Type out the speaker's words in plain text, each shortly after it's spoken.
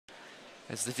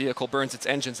As the vehicle burns its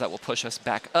engines, that will push us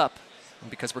back up. And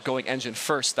because we're going engine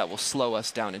first, that will slow us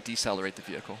down and decelerate the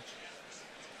vehicle.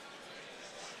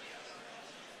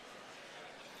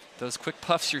 Those quick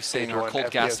puffs you're seeing are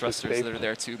cold gas thrusters that are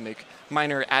there to make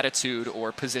minor attitude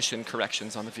or position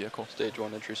corrections on the vehicle. Stage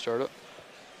 1 entry startup.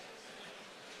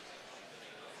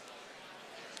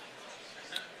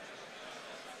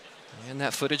 And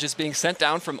that footage is being sent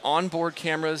down from onboard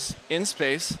cameras in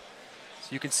space. So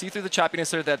you can see through the choppiness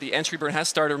there that the entry burn has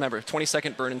started. Remember,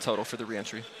 20-second burn in total for the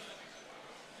re-entry.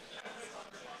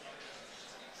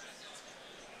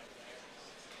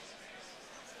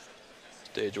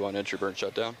 Stage 1 entry burn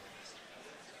shutdown.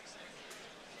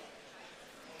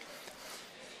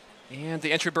 And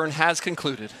the entry burn has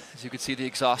concluded. As you can see the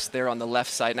exhaust there on the left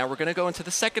side. Now we're going to go into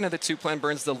the second of the two planned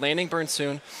burns, the landing burn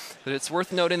soon. But it's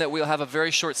worth noting that we'll have a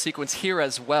very short sequence here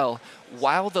as well.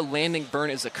 While the landing burn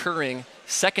is occurring,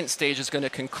 second stage is going to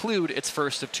conclude its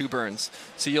first of two burns.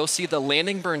 So you'll see the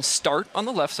landing burn start on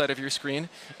the left side of your screen,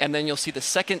 and then you'll see the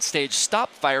second stage stop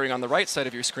firing on the right side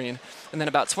of your screen. And then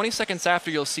about 20 seconds after,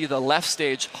 you'll see the left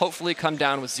stage hopefully come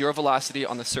down with 0 velocity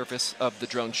on the surface of the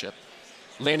drone ship.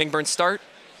 Landing burn start.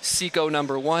 SECO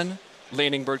number 1,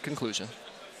 landing burn conclusion.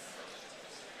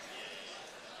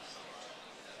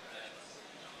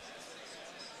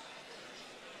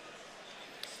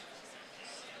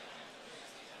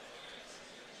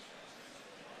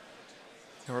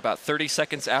 And we're about 30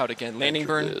 seconds out again. Landing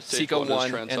burn, SECO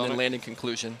 1, and then landing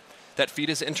conclusion. That feed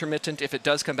is intermittent. If it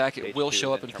does come back, it will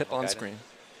show up and pip on screen.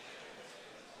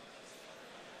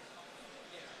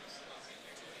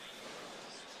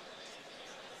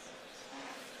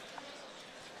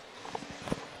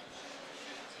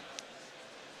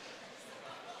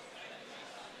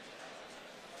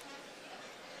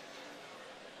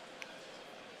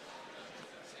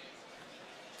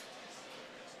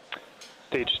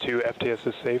 Stage 2 FTS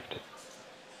is saved.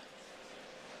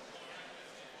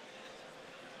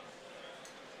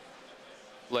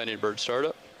 Landing bird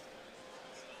startup.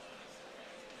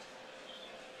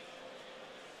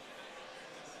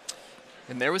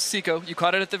 And there was SECO. You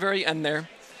caught it at the very end there.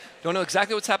 Don't know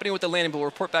exactly what's happening with the landing, but we'll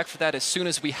report back for that as soon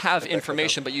as we have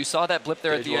information. But you saw that blip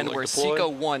there at the end where SECO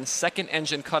 1, second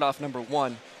engine cutoff number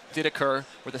 1, did occur,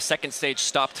 where the second stage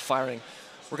stopped firing.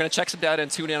 We're going to check some data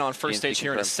and tune in on first stage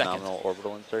here in a second. Nominal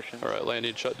orbital insertion. All right,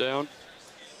 landing shut down.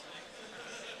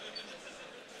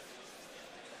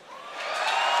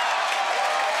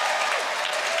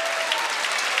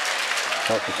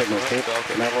 Delta signal tape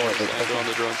level on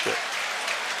the drone ship.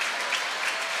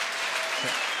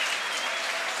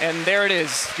 And there it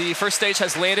is. The first stage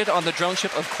has landed on the drone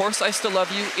ship, Of Course I Still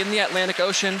Love You, in the Atlantic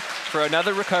Ocean for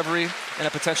another recovery and a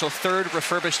potential third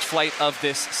refurbished flight of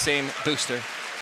this same booster.